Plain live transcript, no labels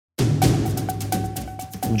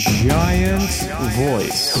Giant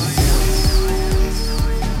Voice,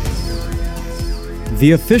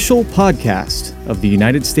 the official podcast of the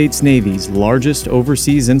United States Navy's largest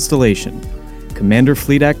overseas installation, Commander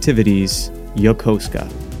Fleet Activities, Yokosuka.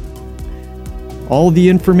 All the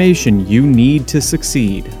information you need to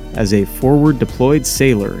succeed as a forward deployed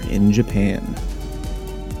sailor in Japan.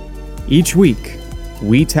 Each week,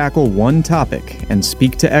 we tackle one topic and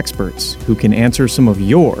speak to experts who can answer some of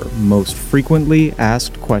your most frequently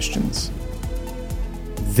asked questions.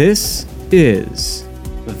 This is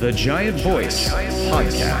the Giant Voice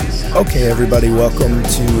Podcast. Okay, everybody, welcome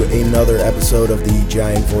to another episode of the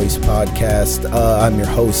Giant Voice Podcast. I'm your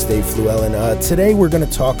host, Dave Fluellen. Today, we're going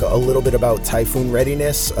to talk a little bit about typhoon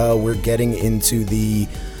readiness. We're getting into the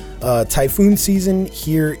typhoon season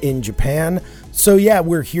here in Japan. So yeah,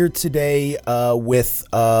 we're here today with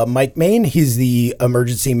Mike Maine. He's the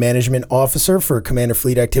Emergency Management Officer for Commander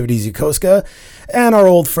Fleet Activities Yokosuka, and our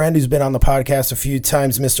old friend who's been on the podcast a few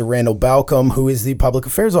times, Mr. Randall Baucom, who is the Public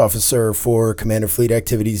Affairs Officer for Commander Fleet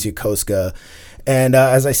Activities Yokosuka. And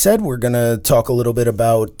as I said, we're going to talk a little bit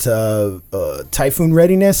about typhoon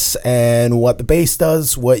readiness and what the base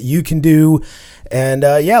does, what you can do. And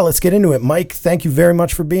yeah, let's get into it. Mike, thank you very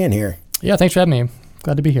much for being here. Yeah, thanks for having me.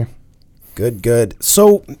 Glad to be here. Good.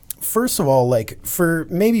 So, first of all, for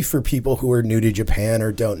people who are new to Japan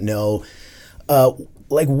or don't know,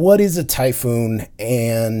 what is a typhoon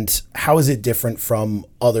and how is it different from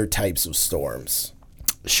other types of storms?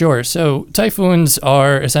 Sure. So typhoons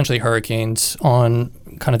are essentially hurricanes on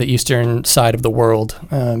kind of the eastern side of the world.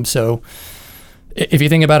 So if you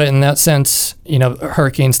think about it in that sense,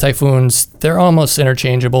 hurricanes, typhoons, they're almost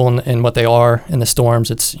interchangeable in what they are in the storms.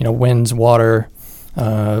 It's, winds, water,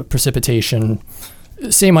 precipitation,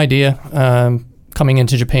 same idea. Coming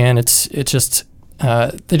into Japan, it's just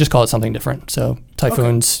they just call it something different. So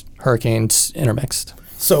typhoons, hurricanes, intermixed.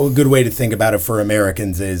 So a good way to think about it for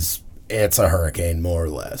Americans is it's a hurricane, more or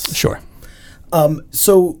less. Sure.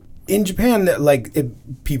 So in Japan,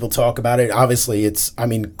 people talk about it. Obviously, it's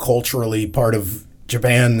culturally part of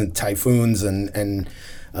Japan, typhoons and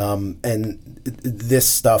this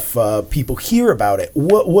stuff, people hear about it.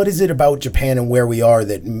 What is it about Japan and where we are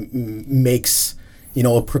that makes,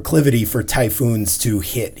 a proclivity for typhoons to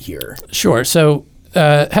hit here? Sure. So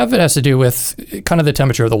half of it has to do with kind of the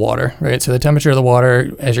temperature of the water, right? So the temperature of the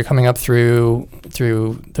water as you're coming up through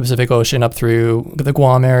the Pacific Ocean, up through the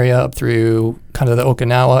Guam area, up through kind of the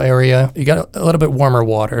Okinawa area, you got a little bit warmer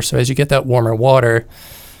water. So as you get that warmer water,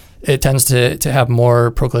 it tends to have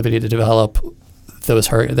more proclivity to develop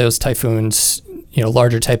those typhoons,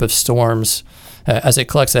 larger type of storms, as it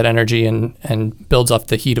collects that energy and builds up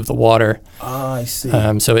the heat of the water. I see.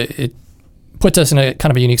 So it puts us in a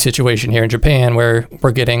kind of a unique situation here in Japan where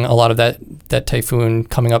we're getting a lot of that typhoon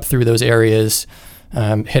coming up through those areas,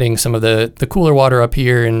 hitting some of the cooler water up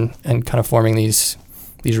here and kind of forming these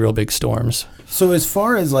real big storms. So as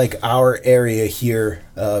far as our area here,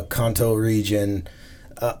 Kanto region,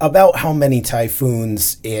 about how many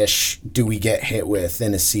typhoons-ish do we get hit with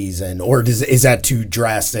in a season? Or is that too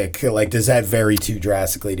drastic? Does that vary too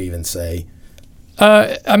drastically to even say?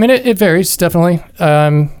 It varies, definitely.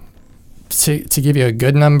 To give you a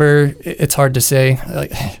good number, it's hard to say.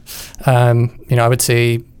 I would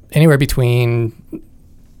say anywhere between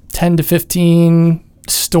 10 to 15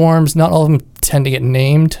 storms. Not all of them tend to get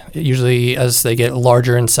named. Usually as they get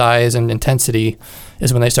larger in size and intensity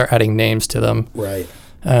is when they start adding names to them. Right.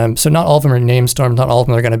 So not all of them are named storms. Not all of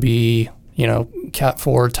them are going to be, Cat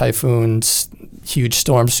 4 typhoons, huge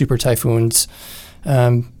storms, super typhoons.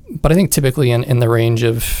 But I think typically in the range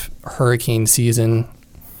of hurricane season,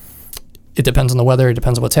 it depends on the weather. It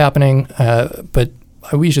depends on what's happening. But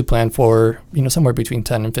we usually plan for, somewhere between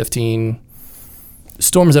 10 and 15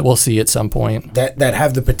 storms that we'll see at some point. That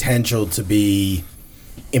have the potential to be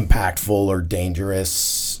impactful or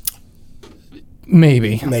dangerous?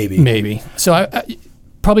 Maybe. So I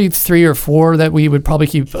probably 3 or 4 that we would probably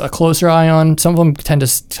keep a closer eye on. Some of them tend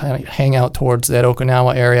to kind of hang out towards that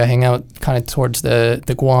Okinawa area, hang out kind of towards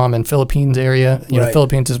the Guam and Philippines area. Right.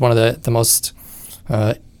 Philippines is one of the most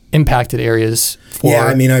impacted areas for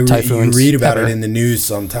typhoons. You read about it in the news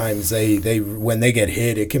sometimes. They when they get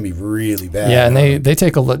hit, it can be really bad. Yeah, and they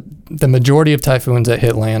take the majority of typhoons that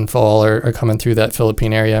hit landfall are coming through that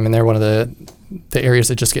Philippine area. They're one of the areas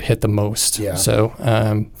that just get hit the most. Yeah.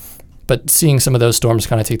 So, but seeing some of those storms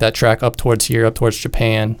kind of take that track up towards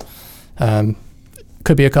Japan,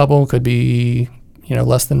 could be a couple, could be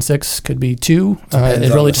less than 6, could be 2.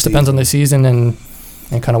 It really just depends on the season and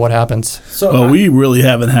kind of what happens. So we really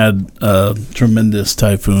haven't had a tremendous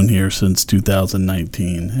typhoon here since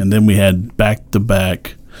 2019, and then we had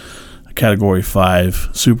back-to-back Category 5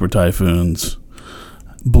 super typhoons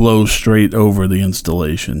blow straight over the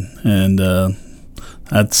installation. And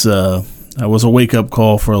that was a wake-up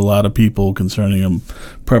call for a lot of people concerning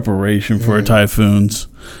preparation for typhoons.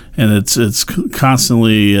 And it's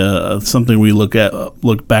constantly something we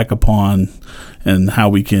look back upon, and how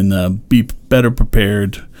we can be better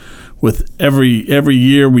prepared. With every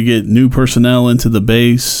year, we get new personnel into the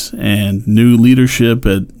base and new leadership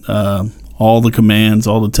at all the commands,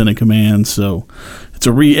 all the lieutenant commands. So it's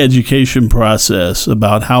a re-education process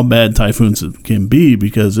about how bad typhoons can be,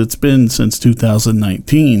 because it's been since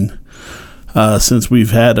 2019 since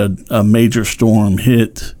we've had a major storm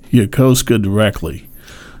hit Yokosuka directly.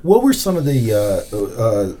 What were some of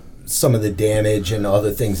the damage and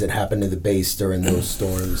other things that happened to the base during those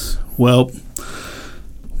storms? Well,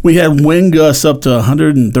 we had wind gusts up to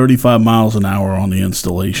 135 miles an hour on the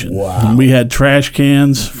installation. Wow. And we had trash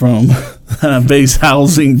cans from base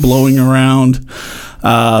housing blowing around.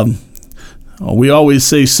 We always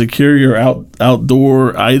say secure your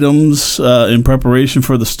outdoor items in preparation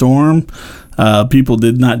for the storm. People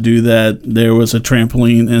did not do that. There was a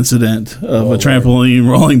trampoline incident of a trampoline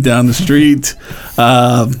rolling down the street.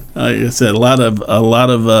 Like I said, a lot of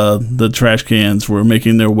the trash cans were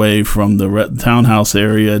making their way from the townhouse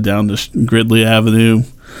area down to Gridley Avenue.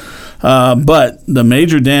 But the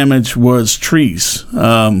major damage was trees.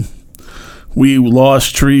 We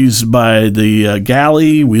lost trees by the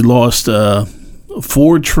galley. We lost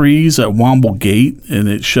 4 trees at Womble Gate, and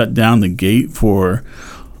it shut down the gate for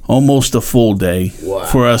almost a full day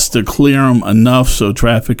for us to clear them enough so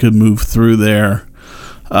traffic could move through there.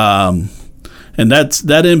 And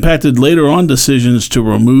that impacted later on decisions to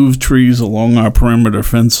remove trees along our perimeter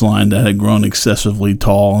fence line that had grown excessively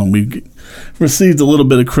tall. And we received a little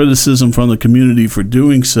bit of criticism from the community for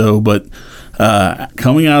doing so, but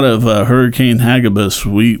coming out of Hurricane Hagibis,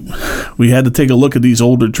 we had to take a look at these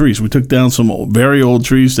older trees. We took down some very old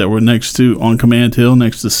trees that were on Command Hill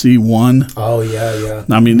next to C1. Oh, yeah.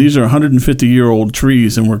 I mean, these are 150-year-old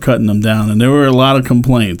trees, and we're cutting them down. And there were a lot of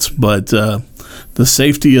complaints, but the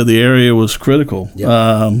safety of the area was critical.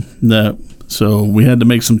 Yep. So we had to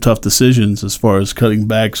make some tough decisions as far as cutting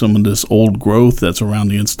back some of this old growth that's around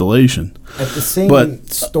the installation. At the same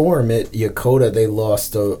storm at Yokota, they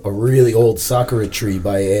lost a really old sakura tree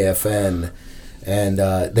by AFN, and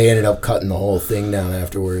they ended up cutting the whole thing down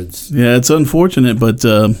afterwards. Yeah, it's unfortunate, but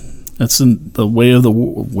that's the way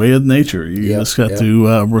of nature. You just got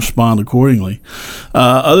to respond accordingly.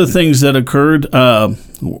 Other things that occurred,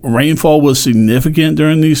 rainfall was significant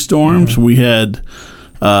during these storms. We had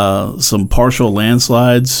some partial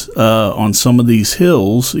landslides on some of these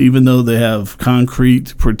hills, even though they have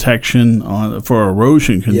concrete protection for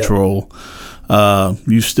erosion control.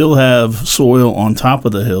 You still have soil on top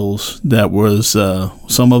of the hills that was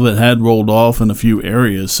some of it had rolled off in a few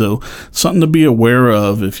areas. So something to be aware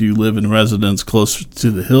of if you live in residence closer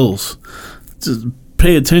to the hills. Just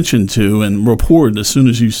pay attention to and report as soon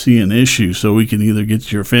as you see an issue, so we can either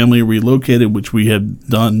get your family relocated, which we have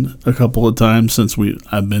done a couple of times since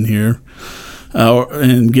I've been here,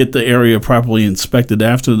 and get the area properly inspected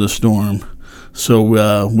after the storm, so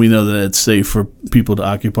we know that it's safe for people to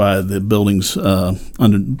occupy the buildings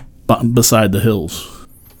beside the hills.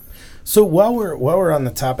 So while we're on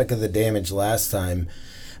the topic of the damage last time,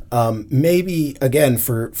 maybe, again,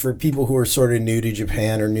 for people who are sort of new to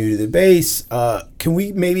Japan or new to the base, can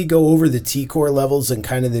we maybe go over the TCCOR levels and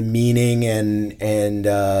kind of the meaning and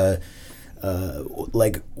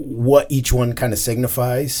like what each one kind of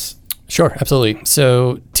signifies? Sure, absolutely.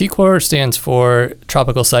 So TCCOR stands for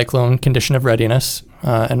Tropical Cyclone Condition of Readiness.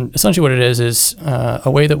 And essentially what it is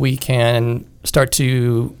a way that we can start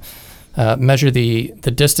to measure the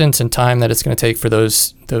distance and time that it's going to take for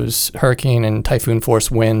those hurricane and typhoon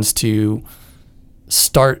force winds to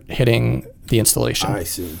start hitting the installation. I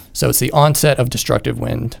see. So it's the onset of destructive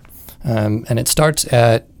wind. And it starts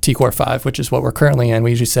at TCCOR 5, which is what we're currently in. We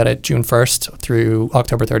usually set it June 1st through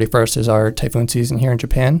October 31st is our typhoon season here in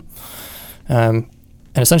Japan. And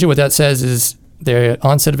essentially what that says is the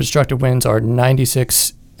onset of destructive winds are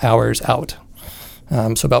 96 hours out.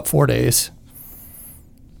 So about 4 days.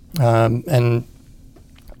 And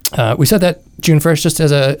we set that June 1st just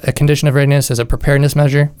as a condition of readiness, as a preparedness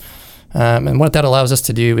measure. And what that allows us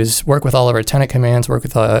to do is work with all of our tenant commands, work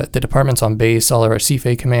with the departments on base, all of our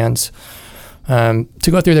CFAY commands,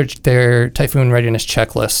 to go through their typhoon readiness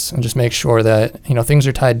checklists and just make sure that things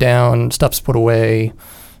are tied down, stuff's put away,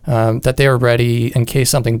 that they are ready in case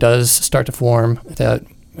something does start to form that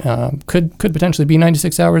could potentially be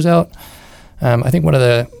 96 hours out. I think one of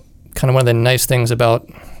the nice things about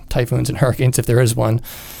typhoons and hurricanes, if there is one,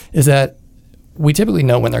 is that we typically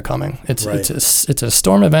know when they're coming. It's Right. it's a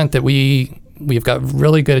storm event that we've got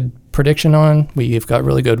really good prediction on. We've got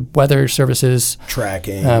really good weather services.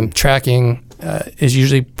 Tracking. Is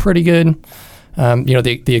usually pretty good.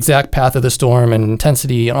 The exact path of the storm and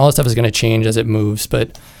intensity and all that stuff is going to change as it moves,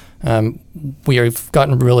 but we have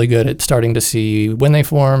gotten really good at starting to see when they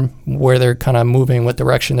form, where they're kind of moving, what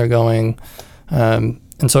direction they're going. And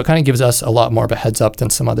so it kind of gives us a lot more of a heads up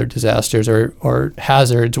than some other disasters or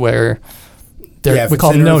hazards where we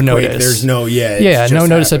call them no notice. There's no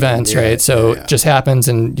notice events, right? So it just happens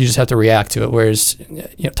and you just have to react to it. Whereas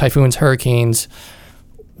typhoons, hurricanes,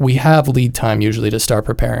 we have lead time usually to start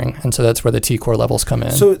preparing, and so that's where the TCOR levels come in.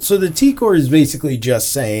 So the TCOR is basically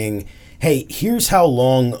just saying, hey, here's how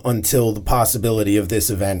long until the possibility of this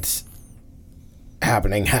event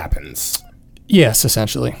happening happens. Yes,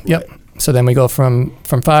 essentially. Yep. So then we go from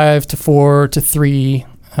 5 to 4 to 3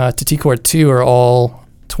 to TCOR 2 are all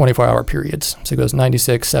 24-hour periods. So it goes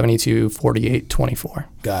 96, 72, 48, 24.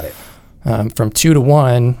 Got it. From 2 to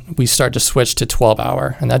 1, we start to switch to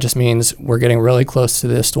 12-hour, and that just means we're getting really close to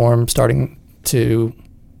this storm starting to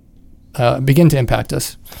begin to impact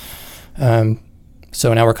us.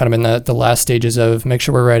 So now we're kind of in the last stages of make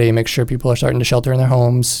sure we're ready, make sure people are starting to shelter in their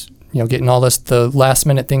homes, getting all the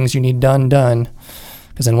last-minute things you need done.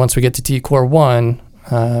 Because then once we get to TCOR 1,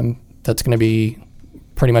 that's going to be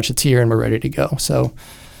pretty much a tier, and we're ready to go. So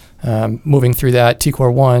moving through that,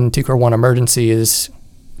 TCOR 1 emergency is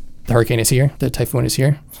the hurricane is here, the typhoon is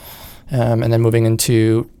here. And then moving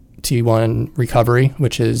into T1 recovery,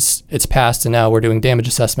 which is it's passed, and now we're doing damage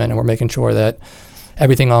assessment, and we're making sure that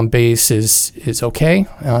everything on base is okay.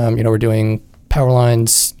 We're doing power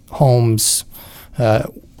lines, homes,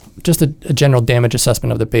 just a general damage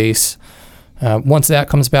assessment of the base. Once that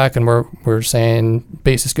comes back and we're saying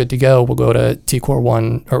base is good to go, we'll go to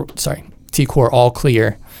TCOR all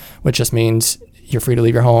clear, which just means you're free to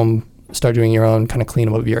leave your home, start doing your own kind of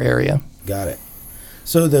cleanup of your area. Got it.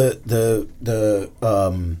 So the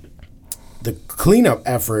cleanup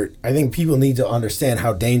effort, I think people need to understand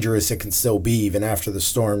how dangerous it can still be even after the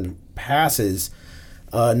storm passes.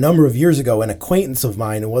 A number of years ago, an acquaintance of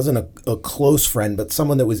mine, it wasn't a close friend, but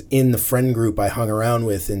someone that was in the friend group I hung around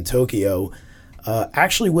with in Tokyo,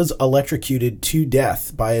 actually was electrocuted to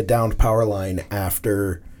death by a downed power line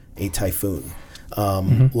after a typhoon.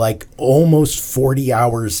 Like almost 40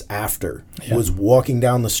 hours after, was walking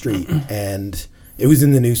down the street, and it was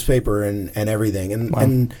in the newspaper and everything. And, wow.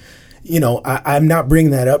 and I'm not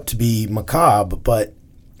bringing that up to be macabre, but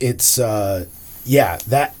it's,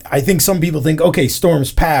 that I think some people think, okay,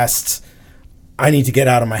 storm's passed, I need to get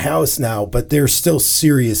out of my house now, but there's still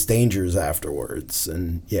serious dangers afterwards.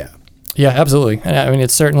 And Yeah, absolutely. And I mean,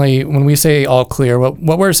 it's certainly, when we say all clear,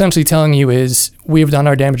 what we're essentially telling you is we've done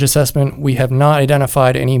our damage assessment. We have not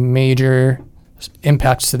identified any major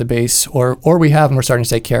impacts to the base, or we have, and we're starting to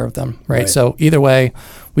take care of them, right? So either way,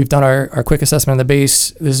 we've done our quick assessment of the base.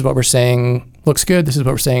 This is what we're saying looks good. This is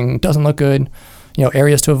what we're saying doesn't look good.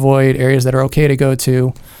 Areas to avoid, areas that are okay to go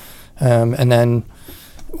to, and then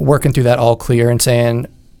working through that all clear and saying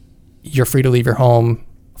you're free to leave your home.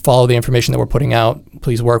 Follow the information that we're putting out.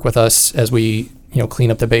 Please work with us as we, clean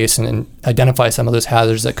up the base and identify some of those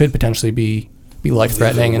hazards that could potentially be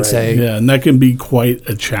life-threatening, and say... Yeah, and that can be quite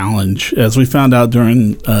a challenge. As we found out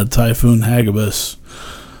during Typhoon Hagibis,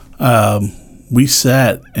 we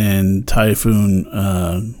sat in Typhoon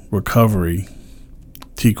recovery,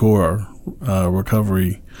 TCOR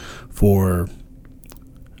recovery, for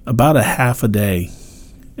about a half a day.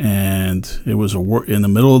 And it was in the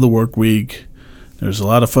middle of the work week. There's a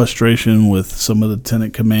lot of frustration with some of the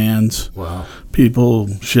tenant commands. Wow.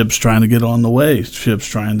 Ships trying to get on the way, ships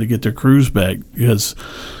trying to get their crews back. Because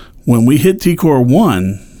when we hit TCOR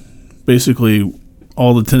 1, basically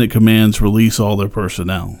all the tenant commands release all their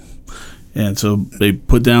personnel. And so they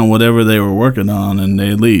put down whatever they were working on and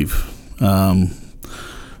they leave.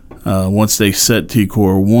 Once they set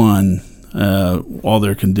TCOR 1, all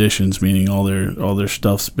their conditions, meaning all their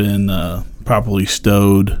stuff's been properly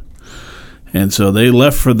stowed. And so they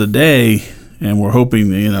left for the day, and we're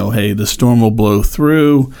hoping, hey, the storm will blow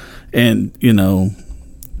through. And,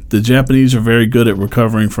 the Japanese are very good at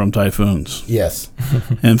recovering from typhoons. Yes.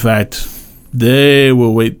 In fact, they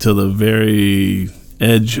will wait till the very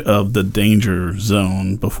edge of the danger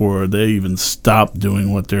zone before they even stop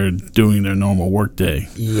doing what they're doing their normal workday.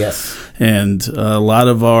 Yes. And a lot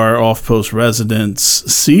of our off-post residents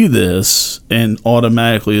see this and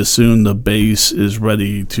automatically assume the base is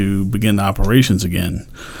ready to begin operations again.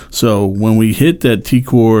 So when we hit that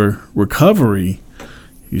TCOR recovery,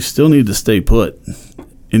 you still need to stay put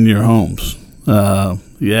in your homes.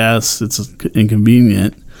 Yes, it's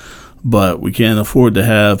inconvenient, but we can't afford to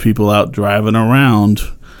have people out driving around.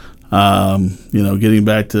 Getting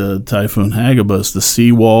back to Typhoon Hagibis, the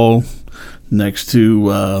seawall next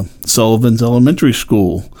to Sullivan's Elementary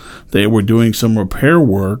School, they were doing some repair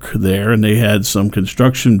work there, and they had some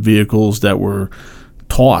construction vehicles that were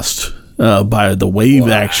tossed by the wave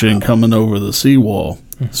action coming over the seawall.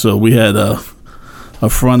 So we had a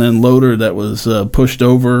front end loader that was pushed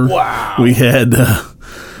over. Wow. We had a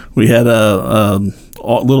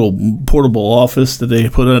little portable office that they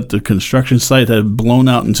put at the construction site that had blown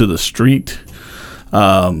out into the street.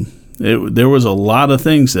 There was a lot of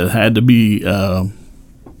things that had to be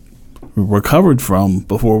recovered from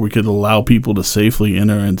before we could allow people to safely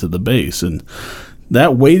enter into the base. And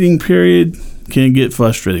that waiting period can get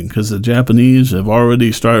frustrating because the Japanese have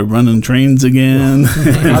already started running trains again.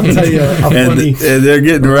 I'll tell you and they're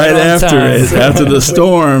getting right after it, after the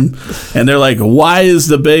storm. And they're like, why is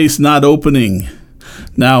the base not opening?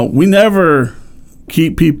 Now, we never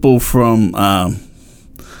keep people from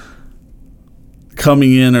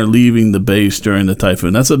coming in or leaving the base during the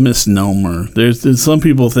typhoon. That's a misnomer. There's some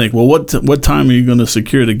people think, well, what time are you going to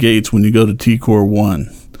secure the gates when you go to TCCOR 1?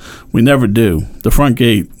 We never do. The front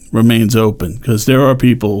gate remains open because there are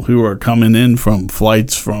people who are coming in from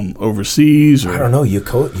flights from overseas. I don't know.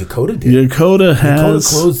 Yokoda did. Yokoda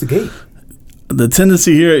closed the gate. The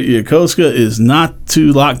tendency here at Yokosuka is not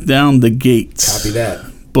to lock down the gates. Copy that.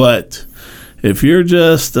 But if you're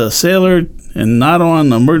just a sailor and not on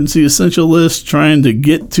the emergency essential list trying to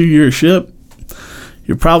get to your ship,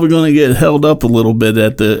 you're probably going to get held up a little bit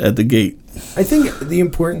at the gate. I think the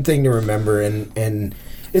important thing to remember, and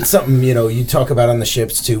it's something, you talk about on the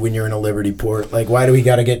ships too when you're in a Liberty port, like, why do we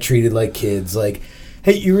got to get treated like kids? Like,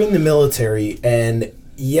 hey, you're in the military, and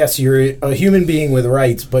yes, you're a human being with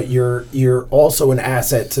rights, but you're also an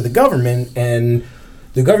asset to the government, and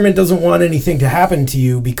the government doesn't want anything to happen to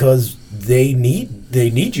you because they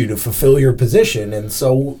need you to fulfill your position. And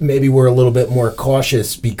so maybe we're a little bit more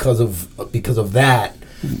cautious because of that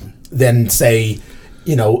than, say,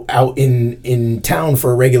 out in town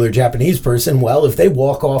for a regular Japanese person. Well, if they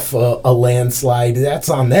walk off a landslide, that's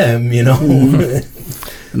on them,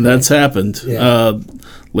 And that's happened. Yeah.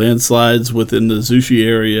 Landslides within the Zushi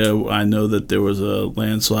area. I know that there was a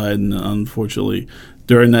landslide, and unfortunately,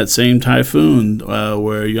 during that same typhoon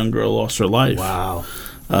where a young girl lost her life. Wow.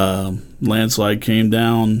 Landslide came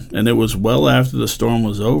down, and it was well after the storm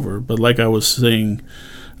was over. But like I was saying,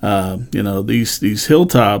 these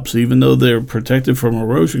hilltops, even though they're protected from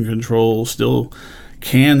erosion control, still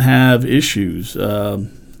can have issues.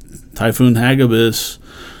 Typhoon Hagibis,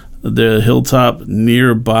 the hilltop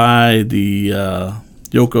nearby the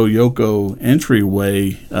Yoko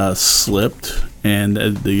entryway slipped, and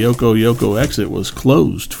the Yoko exit was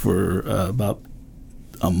closed for about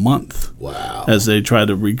a month. Wow. As they try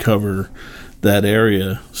to recover that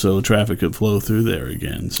area so traffic could flow through there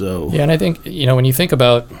again. So yeah, and I think when you think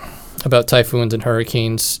about typhoons and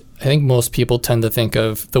hurricanes, I think most people tend to think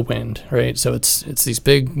of the wind, right? So it's these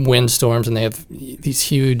big wind storms, and they have these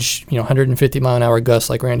huge 150 mile an hour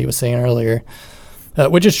gusts, like Randy was saying earlier,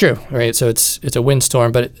 which is true, right? So it's a wind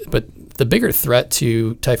storm, but the bigger threat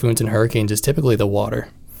to typhoons and hurricanes is typically the water.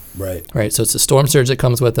 Right. So it's the storm surge that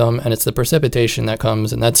comes with them, and it's the precipitation that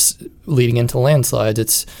comes, and that's leading into landslides.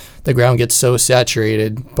 It's the ground gets so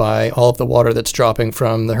saturated by all of the water that's dropping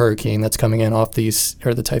from the hurricane that's coming in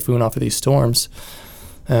the typhoon off of these storms,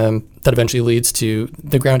 that eventually leads to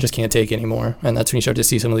the ground just can't take anymore, and that's when you start to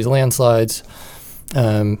see some of these landslides.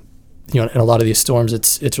 In a lot of these storms,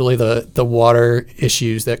 it's really the water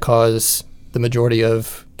issues that cause the majority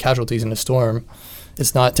of casualties in a storm.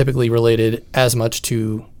 It's not typically related as much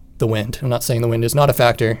to the wind. I'm not saying the wind is not a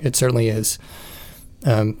factor. It certainly is.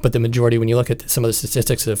 But the majority, when you look at some of the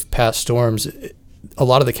statistics of past storms, a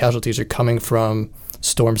lot of the casualties are coming from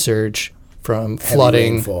storm surge, from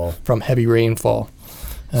flooding, from heavy rainfall.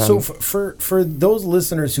 So for those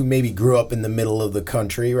listeners who maybe grew up in the middle of the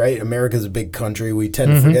country, right? America's a big country. We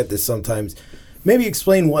tend to forget this sometimes. Maybe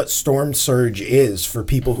explain what storm surge is for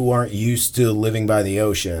people who aren't used to living by the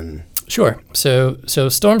ocean. Sure. So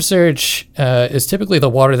storm surge is typically the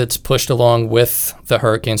water that's pushed along with the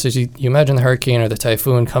hurricane. So as you imagine the hurricane or the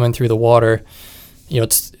typhoon coming through the water,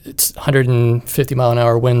 it's 150 mile an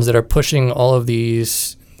hour winds that are pushing all of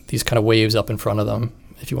these kind of waves up in front of them,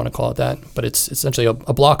 if you want to call it that. But it's essentially a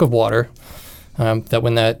block of water that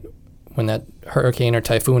when that hurricane or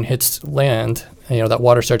typhoon hits land, that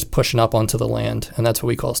water starts pushing up onto the land, and that's what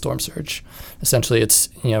we call storm surge. Essentially, it's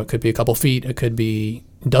it could be a couple feet, it could be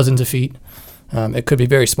dozens of feet, it could be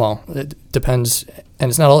very small. It depends,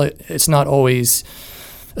 and it's not always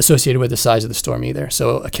associated with the size of the storm either.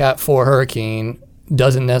 So a Cat 4 hurricane,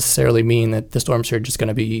 doesn't necessarily mean that the storm surge is going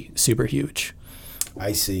to be super huge.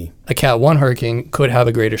 I see. A Cat 1 hurricane could have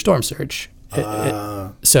a greater storm surge.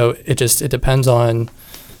 So it depends on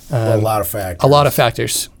a lot of factors. A lot of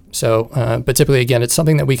factors. So, but typically, again, it's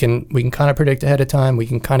something that we can kind of predict ahead of time.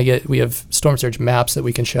 We have storm surge maps that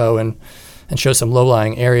we can show and show some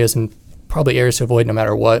low-lying areas and probably areas to avoid no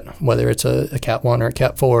matter what, whether it's a Cat 1 or a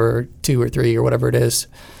Cat 4 or 2 or 3 or whatever it is.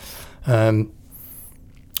 But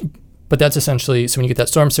that's essentially, so when you get that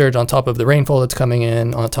storm surge on top of the rainfall that's coming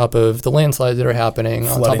in, on top of the landslides that are happening,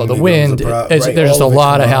 on top of the wind, there's just a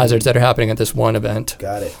lot of hazards that are happening at this one event.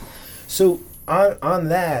 Got it. So on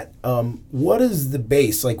that, what is the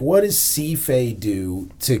base? Like, what does CFAY do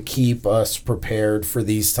to keep us prepared for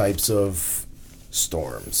these types of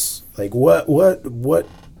storms? Like, what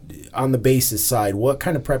on the basis side, what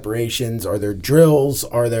kind of preparations? Are there drills?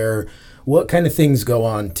 What kind of things go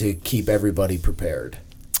on to keep everybody prepared?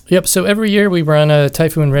 Yep. So every year we run a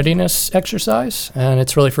typhoon readiness exercise, and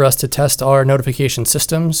it's really for us to test our notification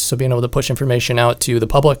systems. So being able to push information out to the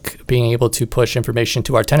public, being able to push information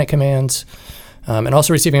to our tenant commands, and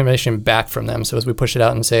also receiving information back from them. So as we push it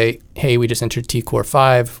out and say, hey, we just entered TCOR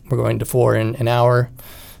 5, we're going to 4 in an hour.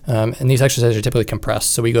 And these exercises are typically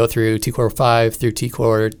compressed. So we go through TCOR 5 through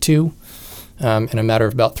TCOR 2 in a matter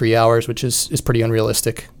of about 3 hours, which is pretty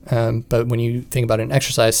unrealistic. But when you think about it in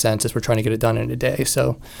exercise sense, we're trying to get it done in a day.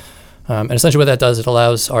 So, and essentially what that does, it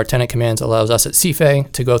allows our tenant commands, allows us at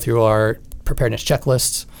CFAY to go through our preparedness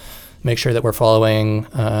checklists, make sure that we're following,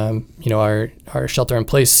 our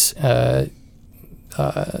shelter-in-place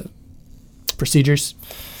procedures,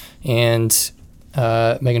 and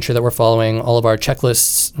making sure that we're following all of our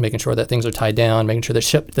checklists, making sure that things are tied down, making sure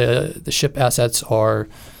the ship assets are,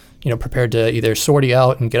 prepared to either sortie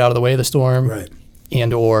out and get out of the way of the storm, right,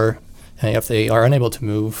 and or if they are unable to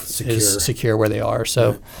move, is secure where they are.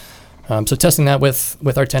 So, right. So testing that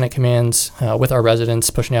with our tenant commands, with our residents,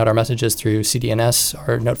 pushing out our messages through CDNS,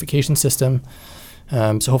 our notification system.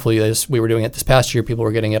 So hopefully, as we were doing it this past year, people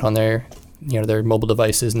were getting it on their mobile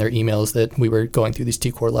devices and their emails that we were going through these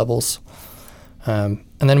TCOR levels. And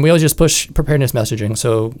then we always just push preparedness messaging.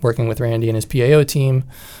 So working with Randy and his PAO team,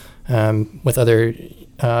 with other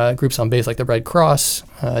groups on base like the Red Cross,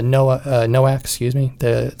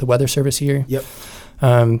 NOAC, the weather service here. Yep.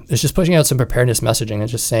 It's just pushing out some preparedness messaging and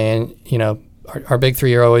just saying, our big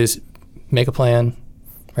three are always make a plan,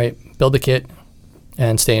 right? Build the kit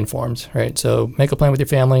and stay informed, right? So make a plan with your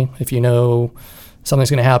family. If you know something's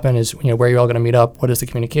going to happen, is where you're all going to meet up. What does the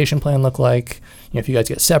communication plan look like? If you guys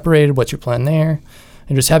get separated, what's your plan there?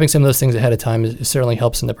 And just having some of those things ahead of time certainly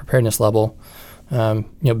helps in the preparedness level.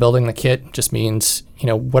 Building the kit just means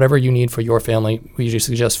whatever you need for your family. We usually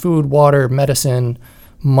suggest food, water, medicine,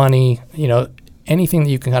 money. Anything that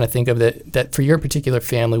you can kind of think of that for your particular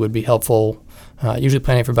family would be helpful. Usually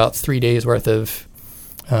planning for about 3 days worth of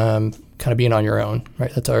kind of being on your own.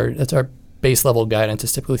 Right. That's our base level guidance.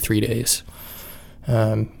 Is typically 3 days.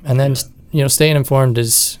 And then, staying informed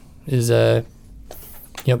is just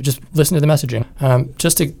listen to the messaging,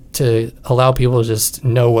 just to allow people to just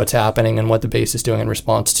know what's happening and what the base is doing in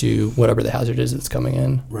response to whatever the hazard is that's coming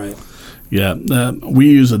in. Right. Yeah, we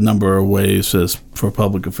use a number of ways for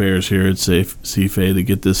public affairs here at CFAY to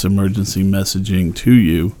get this emergency messaging to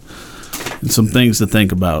you, and some things to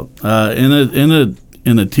think about in a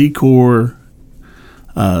TCOR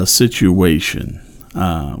situation.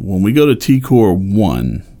 When we go to TCOR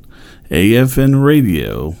 1, AFN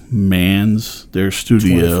Radio mans their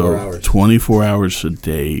studio 24 hours a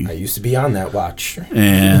day. I used to be on that watch.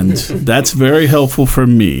 And that's very helpful for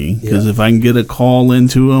me, because if I can get a call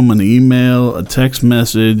into them, an email, a text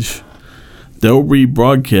message, they'll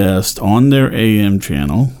rebroadcast on their AM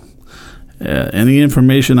channel any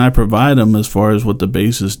information I provide them as far as what the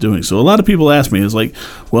base is doing. So a lot of people ask me, it's like,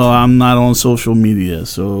 well, I'm not on social media,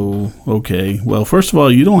 so okay. Well, first of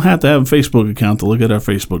all, you don't have to have a Facebook account to look at our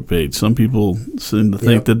Facebook page. Some people seem to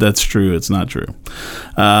think that that's true. It's not true.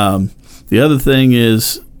 The other thing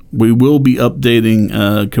is we will be updating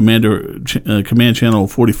command channel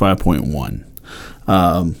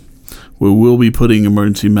 45.1. We will be putting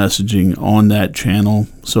emergency messaging on that channel.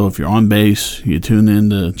 So if you're on base, you tune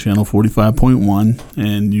in to channel 45.1,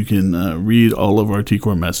 and you can read all of our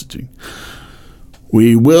TCOR messaging.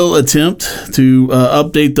 We will attempt to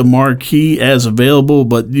update the marquee as available,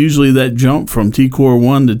 but usually that jump from TCOR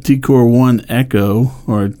 1 to TCOR 1 Echo,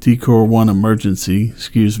 or TCOR 1 Emergency,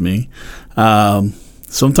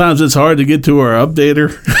 sometimes it's hard to get to our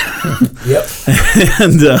updater. Yep.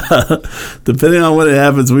 And depending on when it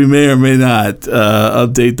happens, we may or may not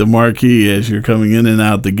update the marquee as you're coming in and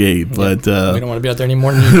out the gate. But we don't want to be out there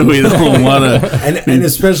anymore. we don't want to. And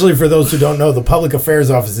especially for those who don't know, the public affairs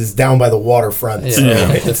office is down by the waterfront. So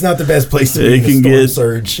it's not the best place to be in a storm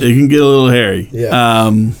surge. It can get a little hairy.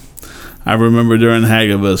 Yeah. I remember during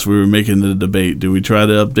Hagabus, we were making the debate, do we try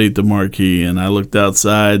to update the marquee? And I looked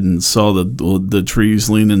outside and saw the trees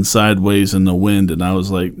leaning sideways in the wind, and I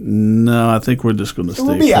was like, no, I think we're just going to stay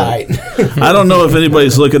We'll be all right. I don't know if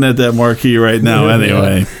anybody's looking at that marquee right now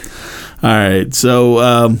anyway. All right,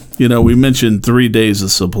 so, we mentioned 3 days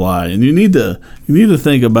of supply, and you need to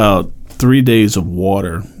think about 3 days of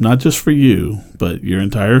water, not just for you, but your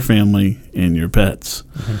entire family and your pets.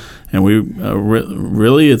 Mm-hmm. And we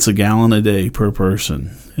really, it's a gallon a day per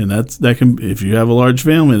person, and that can, if you have a large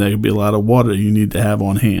family, that can be a lot of water you need to have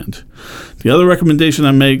on hand. The other recommendation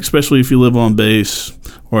I make, especially if you live on base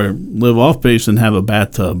or live off base and have a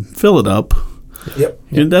bathtub, fill it up. Yep.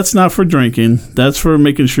 And that's not for drinking. That's for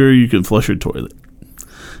making sure you can flush your toilet.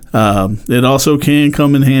 It also can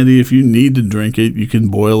come in handy if you need to drink it. You can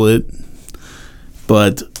boil it,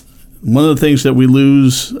 but one of the things that we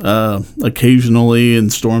lose occasionally in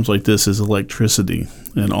storms like this is electricity.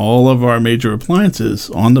 And all of our major appliances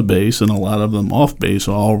on the base and a lot of them off base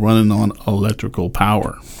are all running on electrical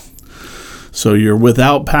power. So you're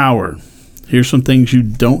without power. Here's some things you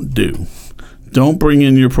don't do. Don't bring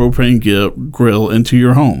in your propane grill into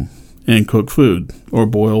your home and cook food or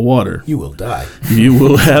boil water. You will die. You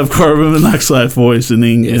will have carbon monoxide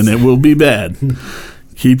poisoning, and it will be bad.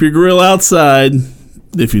 Keep your grill outside.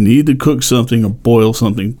 If you need to cook something or boil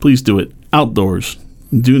something, please do it outdoors.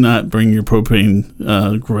 Do not bring your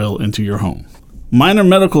propane grill into your home. Minor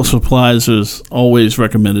medical supplies is always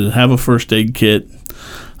recommended. Have a first aid kit.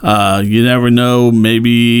 You never know.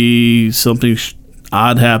 Maybe something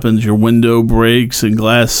odd happens. Your window breaks and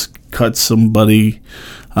glass cuts somebody.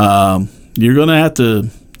 You're going to have to,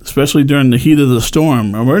 especially during the heat of the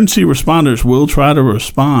storm, emergency responders will try to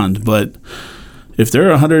respond, but if there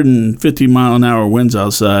are 150 mile an hour winds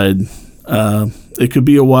outside, it could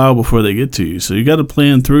be a while before they get to you. So you got to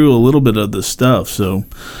plan through a little bit of this stuff. So,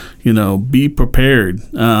 be prepared.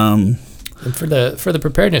 And for the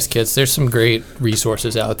preparedness kits, there's some great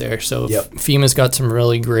resources out there. So FEMA's got some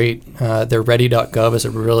really great. Their ready.gov is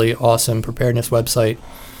a really awesome preparedness website.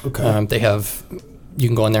 Okay. You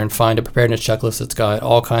can go in there and find a preparedness checklist that's got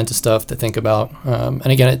all kinds of stuff to think about. And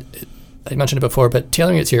again, I mentioned it before, but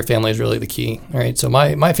tailoring it to your family is really the key. All right, so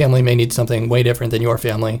my family may need something way different than your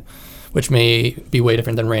family, which may be way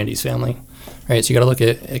different than Randy's family. All right, so you got to look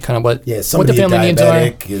at kind of what the family needs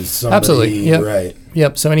are. Is somebody, absolutely, yep. Right.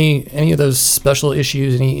 Yep. So any of those special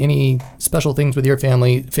issues, any special things with your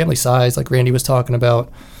family size, like Randy was talking about,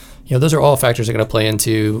 those are all factors that are going to play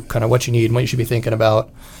into kind of what you need and what you should be thinking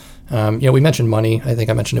about. We mentioned money. I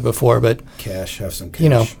think I mentioned it before, but cash, have some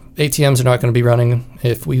cash. ATMs are not going to be running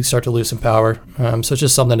if we start to lose some power. So it's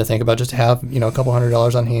just something to think about. Just to have a couple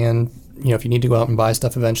 $100 on hand. If you need to go out and buy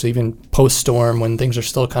stuff eventually, even post storm when things are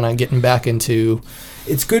still kind of getting back into.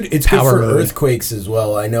 It's good. It's good for earthquakes as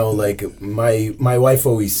well. I know, like my wife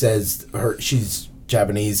always says she's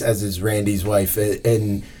Japanese, as is Randy's wife,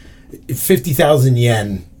 and 50,000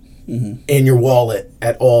 yen. Mm-hmm. in your wallet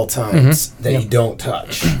at all times that you don't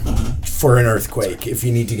touch for an earthquake. If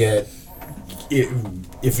you need to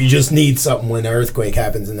if you just need something when an earthquake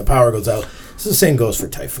happens and the power goes out. So the same goes for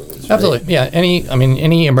typhoons. Absolutely, right? Yeah.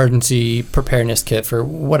 Any emergency preparedness kit for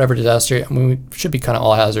whatever disaster. We should be kind of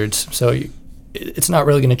all hazards. So it's not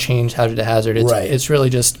really going to change hazard to hazard. It's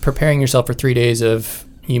really just preparing yourself for 3 days of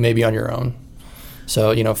you may be on your own.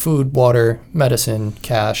 So food, water, medicine,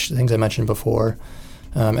 cash, the things I mentioned before.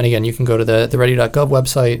 And again, you can go to the ready.gov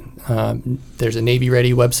website. There's a Navy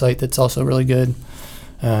Ready website that's also really good.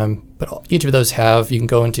 But each of those you can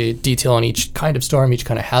go into detail on each kind of storm, each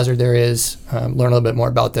kind of hazard there is, learn a little bit more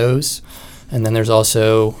about those. And then there's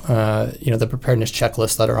also, the preparedness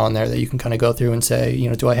checklists that are on there that you can kind of go through and say,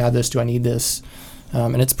 do I have this? Do I need this?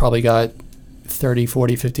 And it's probably got 30,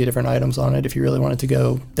 40, 50 different items on it if you really wanted to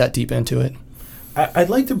go that deep into it. I'd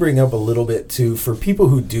like to bring up a little bit, too, for people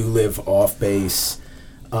who do live off base,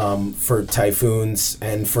 for typhoons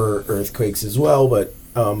and for earthquakes as well, but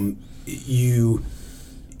you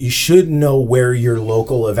should know where your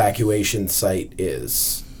local evacuation site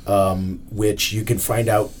is, which you can find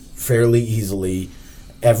out fairly easily.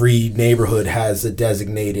 Every neighborhood has a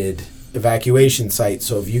designated evacuation site,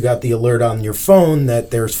 so if you got the alert on your phone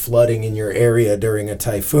that there's flooding in your area during a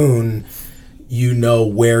typhoon, you know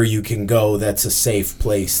where you can go that's a safe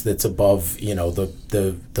place that's above,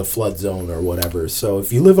 the flood zone or whatever. So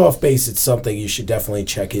if you live off base, it's something you should definitely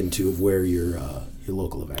check into of where your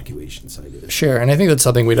local evacuation site is. Sure, and I think that's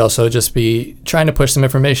something we'd also just be trying to push some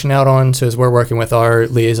information out on. So as we're working with our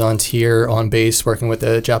liaisons here on base, working with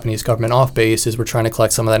the Japanese government off base, is we're trying to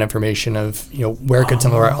collect some of that information of, where could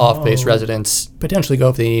some of our off base residents potentially go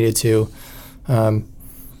if they needed to,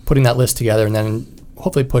 putting that list together and then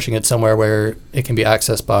hopefully pushing it somewhere where it can be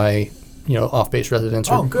accessed by, off base residents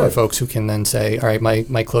or folks who can then say, all right,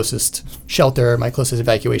 my closest shelter, my closest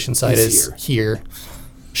evacuation site is here.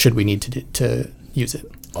 Should we need to use it?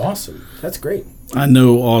 Awesome. That's great. I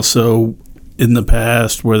know also in the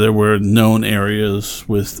past where there were known areas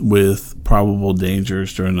with probable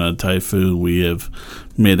dangers during a typhoon, we have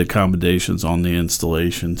made accommodations on the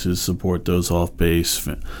installation to support those off-base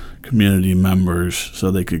community members so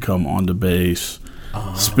they could come onto base,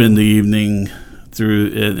 spend the evening through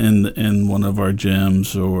in one of our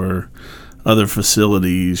gyms or other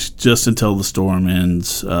facilities just until the storm ends,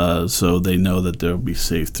 so they know that they'll be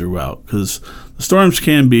safe throughout. Because the storms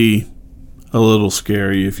can be a little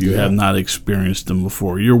scary if you have not experienced them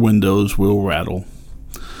before. Your windows will rattle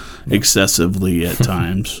excessively at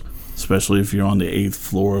times, especially if you're on the 8th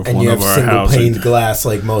floor of one of our houses. And you have single-paned glass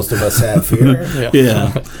like most of us have here.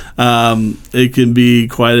 It can be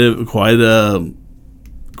quite a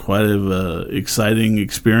exciting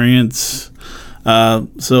experience.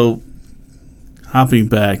 So hopping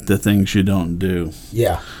back to things you don't do.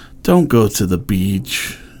 Yeah. Don't go to the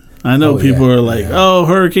beach. I know people are like,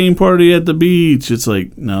 hurricane party at the beach. It's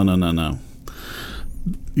like, no.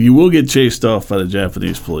 You will get chased off by the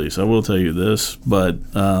Japanese police. I will tell you this, but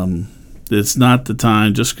it's not the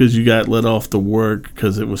time. Just because you got let off to work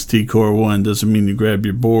because it was TCCOR 1 doesn't mean you grab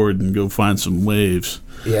your board and go find some waves.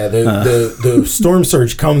 Yeah, the storm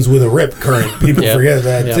surge comes with a rip current. People forget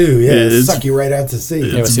that too. Yeah, it suck you right out to sea.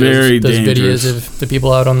 It's very dangerous. Those videos of the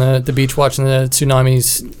people out on the beach watching the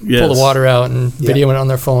tsunamis pull the water out and videoing it on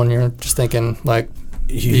their phone. You're just thinking like,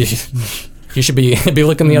 you should be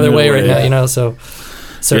looking the other way right now. So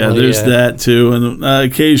certainly, there's that too, and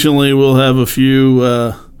occasionally we'll have a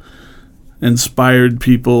few inspired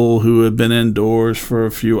people who have been indoors for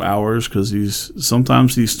a few hours because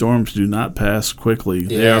sometimes these storms do not pass quickly.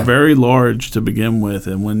 Yeah. They are very large to begin with,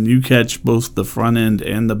 and when you catch both the front end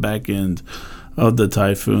and the back end of the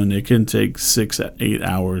typhoon, it can take 6-8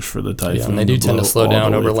 hours for the typhoon. And they do tend to slow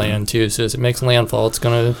down over land too. So as it makes landfall, it's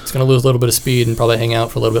gonna lose a little bit of speed and probably hang out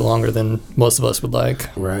for a little bit longer than most of us would like.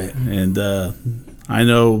 Right. And I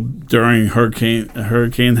know during Hurricane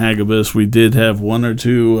Hagibis, we did have one or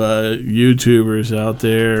two YouTubers out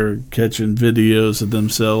there catching videos of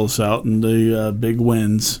themselves out in the big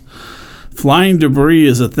winds. Flying debris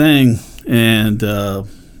is a thing, and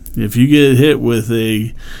if you get hit with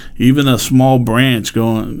even a small branch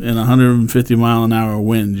going in 150 mile an hour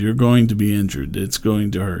wind, you're going to be injured. It's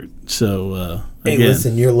going to hurt. So hey,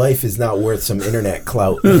 listen, your life is not worth some internet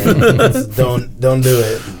clout. Don't do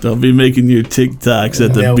it. Don't be making your TikToks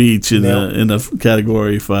at the beach in a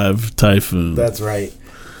Category 5 typhoon. That's right.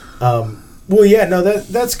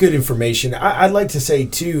 That's good information. I'd like to say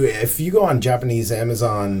too, if you go on Japanese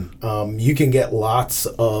Amazon, you can get lots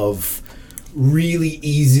of really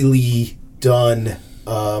easily done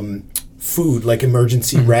food, like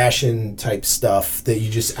emergency ration type stuff that you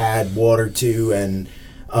just add water to, and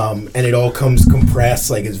it all comes compressed,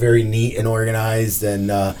 like it's very neat and organized. And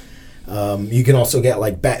you can also get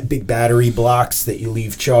like big battery blocks that you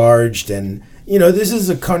leave charged. And this is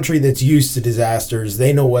a country that's used to disasters.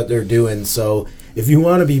 They know what they're doing. So if you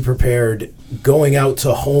want to be prepared, going out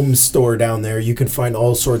to Home Store down there, you can find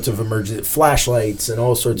all sorts of emergency flashlights and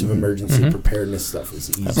all sorts of emergency preparedness stuff. Is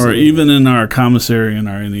easy. Or even in our commissary and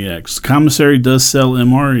our NEX. Commissary does sell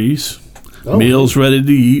MREs, meals ready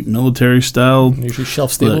to eat, military style. Usually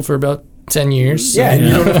shelf stable for about 10 years. Yeah, and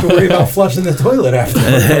you don't have to worry about flushing the toilet after.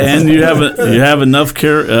 And you have enough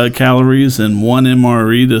calories in one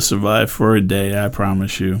MRE to survive for a day, I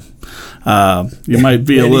promise you. You might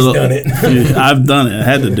be a little. Done it. I've done it. I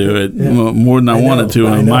had to do it more than I wanted to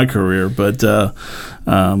in my career. But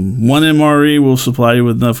one MRE will supply you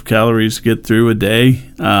with enough calories to get through a day.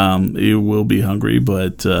 You will be hungry,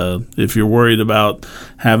 but if you're worried about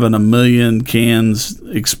having 1 million cans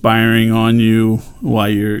expiring on you while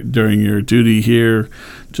you're during your duty here,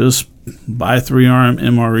 just buy 3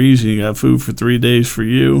 MREs and you got food for 3 days for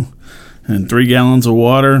you, and 3 gallons of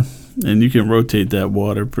water. And you can rotate that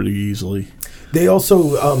water pretty easily. They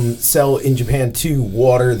also sell in Japan too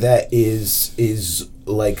water that is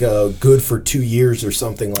like good for 2 years or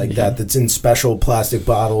something like that. That's in special plastic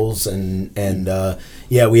bottles, and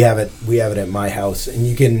yeah, we have it at my house, and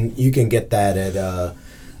you can get that at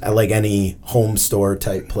like any home store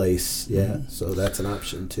type place. Yeah, so that's an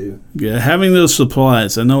option too. Yeah, having those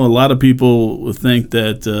supplies. I know a lot of people think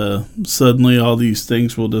that suddenly all these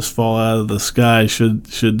things will just fall out of the sky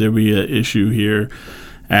should there be an issue here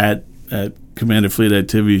at Commander Fleet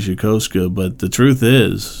Activities Yokosuka. But the truth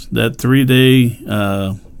is that 3-day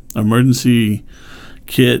emergency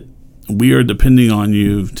kit, we are depending on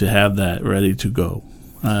you to have that ready to go.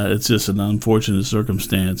 It's just an unfortunate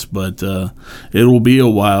circumstance, but it will be a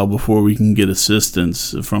while before we can get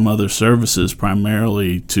assistance from other services,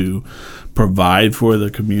 primarily to provide for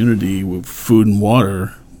the community with food and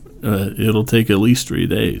water. It'll take at least 3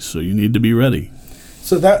 days, so you need to be ready.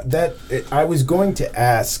 So that I was going to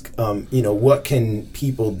ask, what can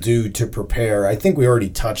people do to prepare? I think we already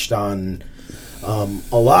touched on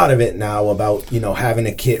a lot of it now about, having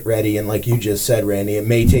a kit ready. And like you just said, Randy, it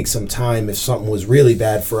may take some time if something was really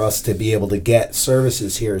bad for us to be able to get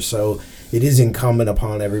services here. So it is incumbent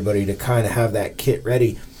upon everybody to kind of have that kit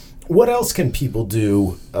ready. What else can people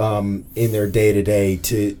do in their day-to-day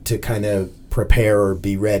to kind of prepare or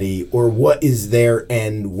be ready? Or what is their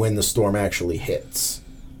end when the storm actually hits?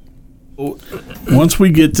 Once we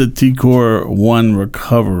get to TCCOR 1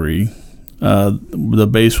 recovery, the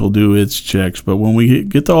base will do its checks, but when we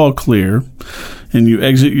get to all clear and you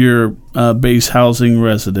exit your base housing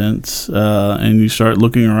residence and you start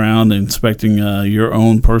looking around and inspecting your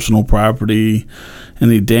own personal property,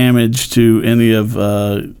 any damage to any of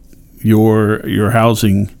your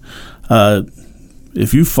housing,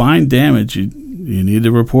 if you find damage, you need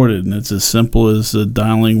to report it, and it's as simple as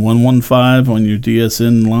dialing 115 on your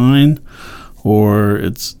DSN line, or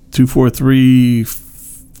it's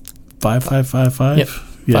 243-5555? Yep,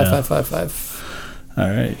 5555. All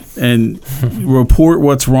right. And report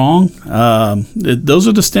what's wrong. Those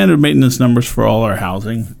are the standard maintenance numbers for all our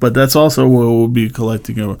housing, but that's also where we'll be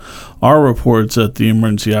collecting our reports at the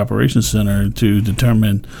Emergency Operations Center to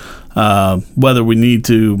determine whether we need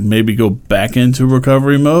to maybe go back into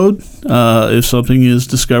recovery mode if something is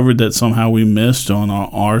discovered that somehow we missed on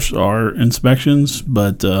our inspections,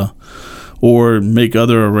 but or make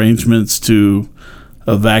other arrangements to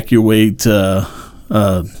evacuate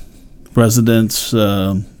residents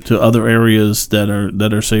to other areas that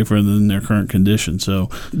are safer than their current condition. So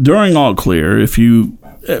during all clear,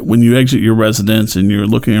 when you exit your residence and you're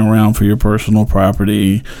looking around for your personal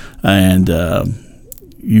property and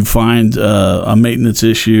you find a maintenance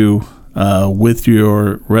issue with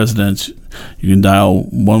your residence, you can dial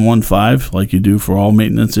 115 like you do for all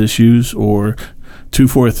maintenance issues, or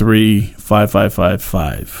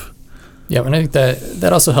 243-5555. Yeah, and I think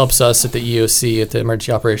that also helps us at the EOC, at the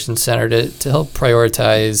Emergency Operations Center, to help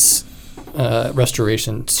prioritize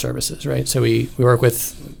restoration services, right? So we work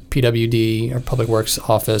with PWD, our Public Works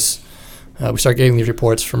Office. We start getting these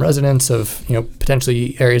reports from residents of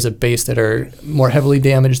potentially areas of base that are more heavily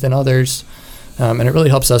damaged than others, and it really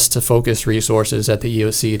helps us to focus resources at the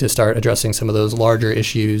EOC to start addressing some of those larger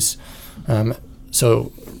issues.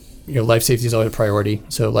 So life safety is always a priority.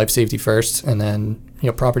 So life safety first, and then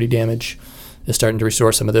property damage is starting to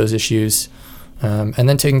restore some of those issues, and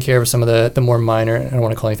then taking care of some of the more minor. I don't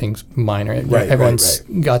want to call anything minor. Right, everyone's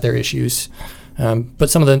got their issues, but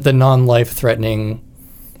some of the non-life threatening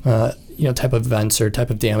type of events or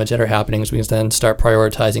type of damage that are happening, is we can then start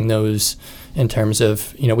prioritizing those in terms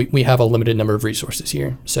of we have a limited number of resources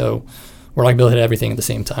here, so we're not going to be able to hit everything at the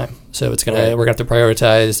same time. So we're going to have to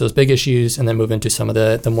prioritize those big issues and then move into some of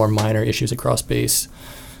the more minor issues across base.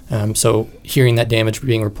 So hearing that damage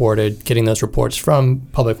being reported, getting those reports from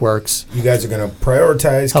Public Works. You guys are going to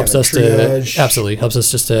prioritize, helps us triage. Helps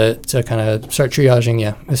us just to kind of start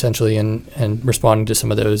triaging, essentially, and responding to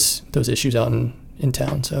some of those issues out in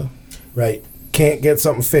town. So right. Can't get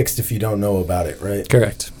something fixed if you don't know about it, right?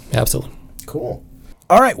 Correct. Absolutely. Cool.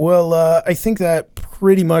 All right. Well, I think that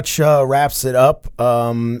pretty much wraps it up.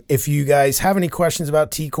 If you guys have any questions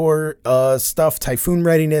about TCCOR stuff, Typhoon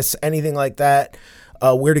readiness, anything like that,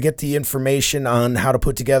 where to get the information on how to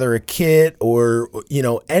put together a kit, or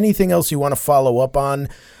anything else you want to follow up on,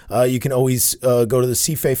 you can always go to the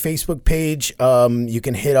CFAY Facebook page. You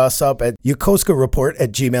can hit us up at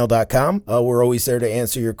yokosukareport@gmail.com. We're always there to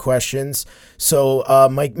answer your questions. So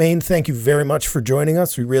Mike Maine, thank you very much for joining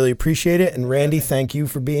us. We really appreciate it. And Randy, thank you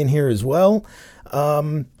for being here as well.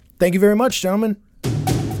 Thank you very much, gentlemen.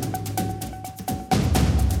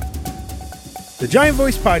 The Giant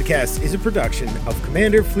Voice Podcast is a production of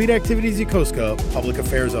Commander Fleet Activities Yokosuka Public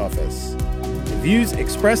Affairs Office. The views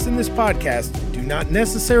expressed in this podcast do do not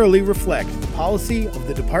necessarily reflect the policy of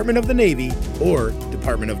the Department of the Navy or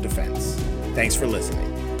Department of Defense. Thanks for listening.